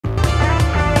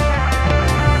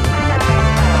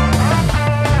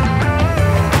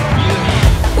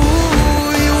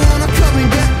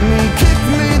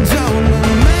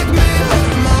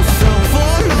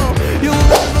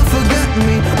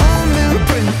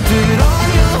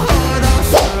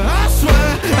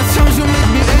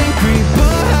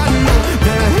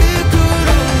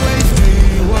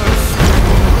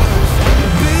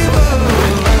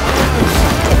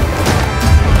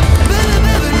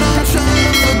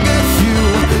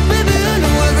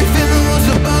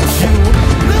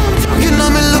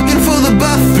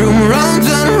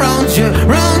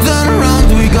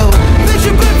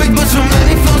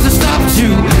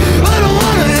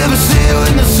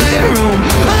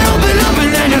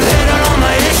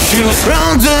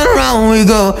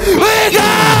go,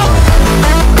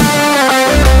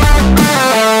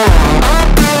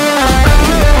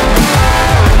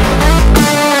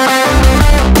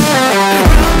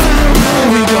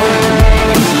 we go.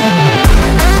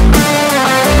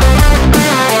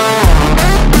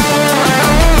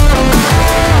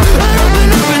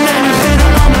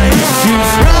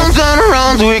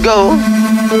 We go.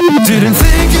 Didn't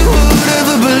think you would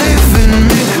ever believe in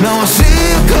me. Now I see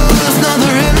your colors, now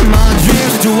they're in my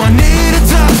dreams. Do I need a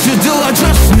doctor? Do I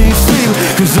just need sleep?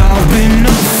 Cause I've been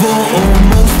up for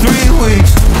almost 3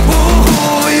 weeks.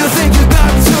 Oh, you think you got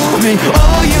to me?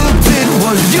 All you did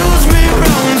was use me.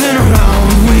 Round and round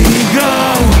we go.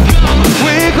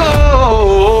 We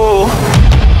go.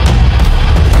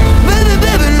 Baby,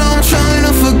 baby, now I'm trying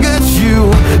to forget you.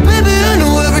 Baby, I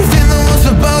know everything that was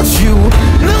about you.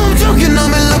 No, I'm joking, I'm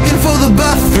looking for the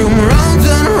bathroom. Round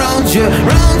and round, yeah,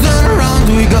 round and round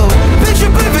we go.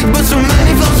 Picture perfect, but so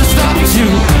many flaws to stop you.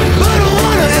 I don't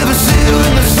wanna ever see you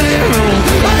in the same room.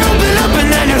 I open up and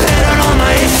then you hit on all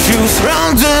my issues.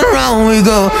 Round and round we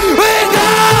go, we go.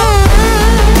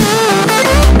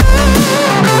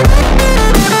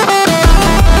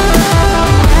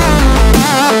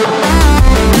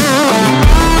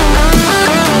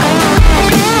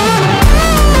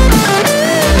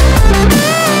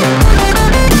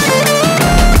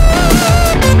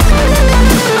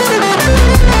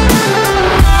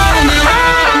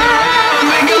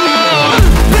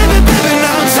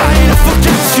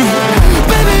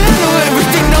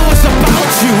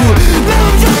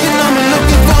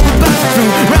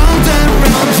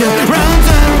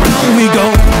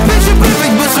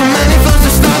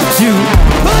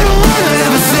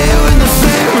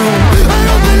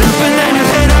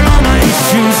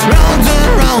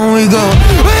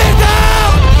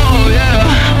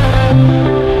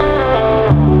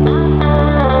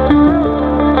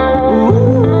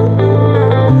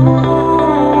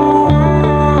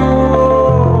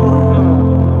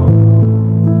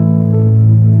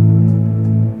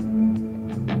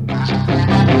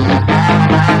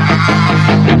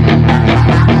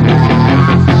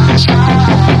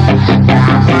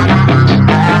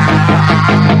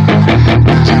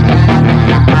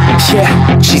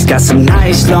 Got some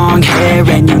nice long hair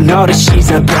and you know that she's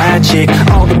a bad chick.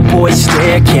 All the boys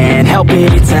stare, can't help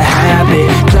it, it's a habit.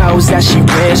 Clothes that she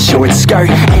wears, short skirt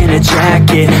and a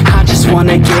jacket. I just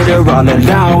wanna get her all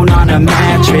alone on a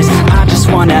mattress. I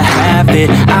just wanna have it,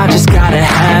 I just gotta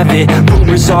have it.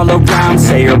 Rumors all around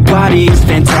say her body is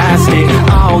fantastic.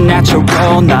 All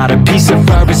natural, not a piece of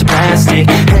fur is plastic.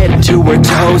 Head to her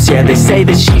toes, yeah, they say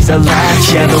that she's a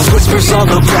latch. Yeah, the whispers all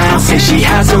around say she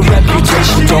has a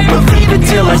reputation. Don't believe it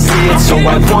till I see it, so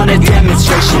I want a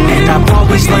demonstration. And I've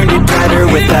always learned it better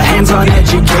with a hands-on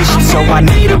education. So I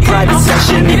need a private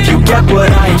session if you get what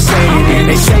I am saying. And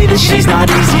they say that she's not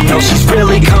easy, no, she's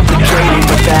really complicated.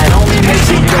 But that only makes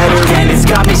it better, and it's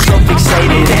got me so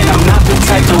fixated. And I'm not the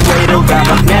type to wait around,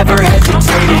 I've never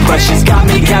hesitated. But she's got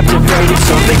me captivated,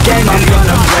 so the game I'm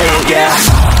gonna play it, yeah.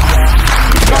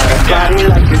 Got a body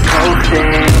like a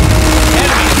cocaine.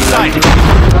 Enemy in sight.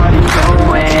 Body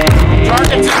going.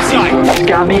 Target's in sight. She's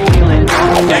got me feeling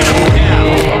lonely.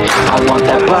 I want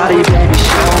that body, baby,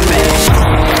 show me.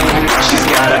 She's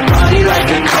got a body like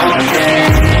a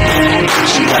cocaine.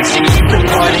 She likes to keep the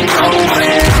party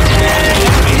going.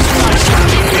 She's got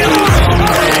me feeling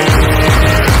lonely.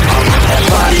 I want that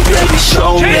body, baby,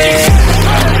 show me.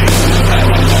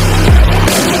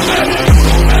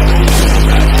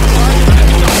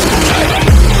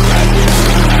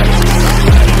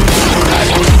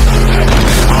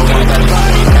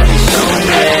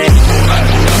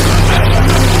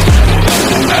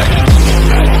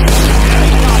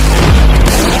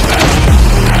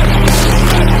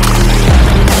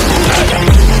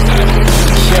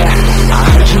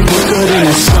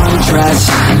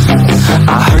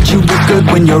 I heard you look good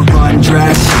when you're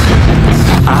undressed.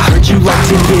 I heard you like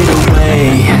to get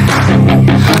away.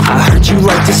 I heard you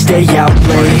like to stay out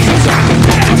late.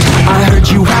 I heard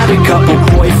you had a couple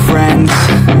boyfriends.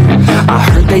 I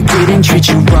heard they didn't treat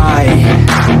you right.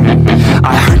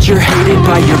 I heard you're hated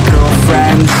by your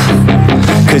girlfriends,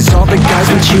 cause all the guys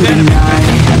want you tonight.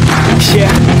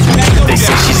 Yeah, they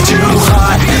say she's too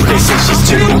hot, they say she's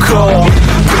too cold.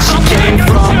 Where she came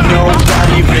from,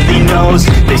 nobody really knows.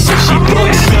 They say she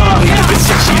looks young, but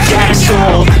say she acts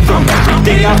old. From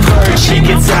everything I've heard, she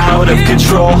gets out of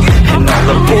control. And all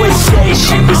the boys say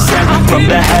she was sent from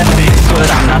the heavens, but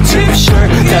I'm not too sure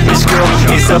that this girl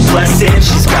is a blessing.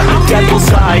 She's got the devil's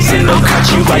eyes and they'll cut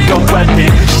you like a weapon.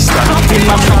 She's stuck in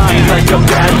my mind like a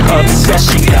bad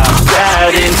obsession. Got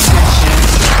bad intentions.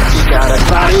 She got a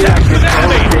body like a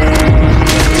cocaine.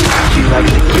 She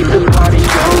likes to keep the party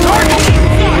going.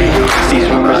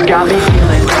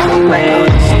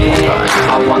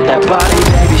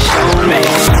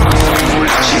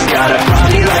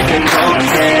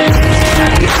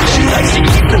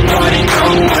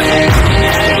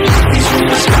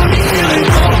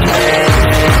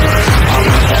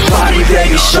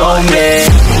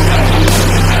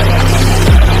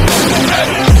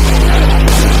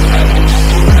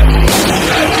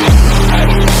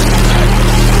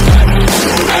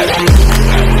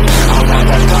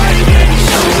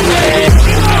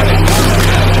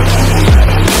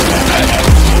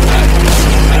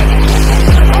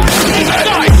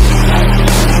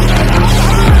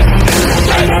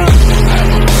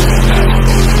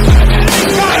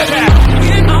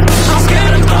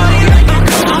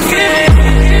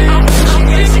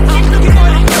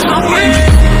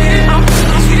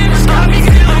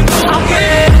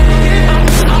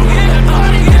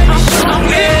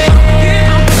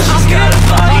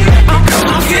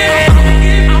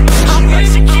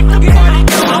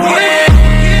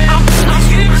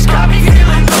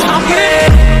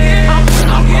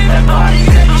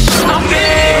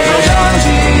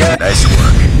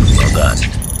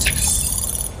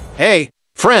 Hey,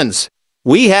 friends,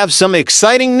 we have some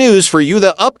exciting news for you,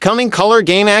 the upcoming color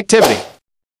game activity.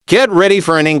 Get ready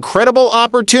for an incredible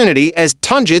opportunity as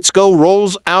Tunjits Go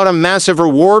rolls out a massive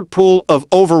reward pool of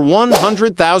over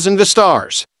 100,000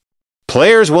 V-Stars.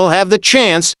 Players will have the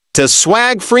chance to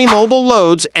swag free mobile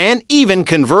loads and even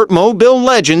convert Mobile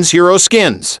Legends hero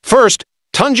skins. First,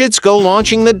 Tunjits Go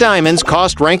launching the Diamonds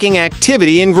cost ranking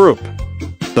activity in group.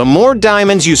 The more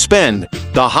diamonds you spend,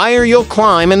 the higher you'll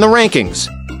climb in the rankings.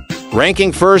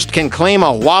 Ranking first can claim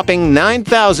a whopping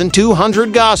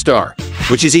 9,200 G-Star,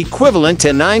 which is equivalent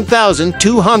to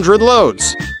 9,200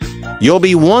 loads. You'll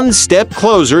be one step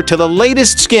closer to the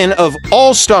latest skin of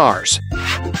All Stars.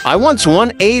 I once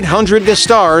won 800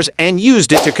 G-Stars and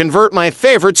used it to convert my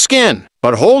favorite skin.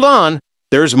 But hold on,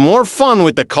 there's more fun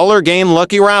with the color game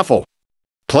Lucky Raffle.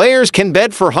 Players can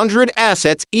bet for 100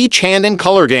 assets each hand in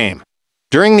color game.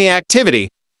 During the activity,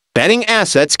 betting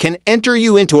assets can enter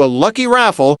you into a lucky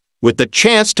raffle with the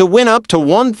chance to win up to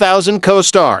 1,000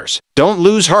 co-stars. Don't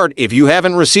lose heart if you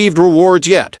haven't received rewards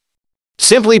yet.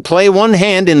 Simply play one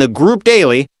hand in the group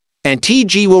daily, and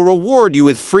TG will reward you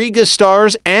with free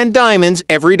G-Stars and diamonds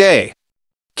every day.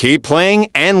 Keep playing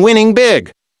and winning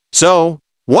big. So,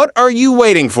 what are you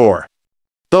waiting for?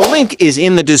 The link is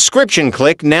in the description.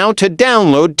 Click now to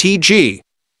download TG.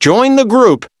 Join the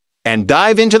group and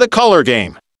dive into the color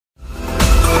game.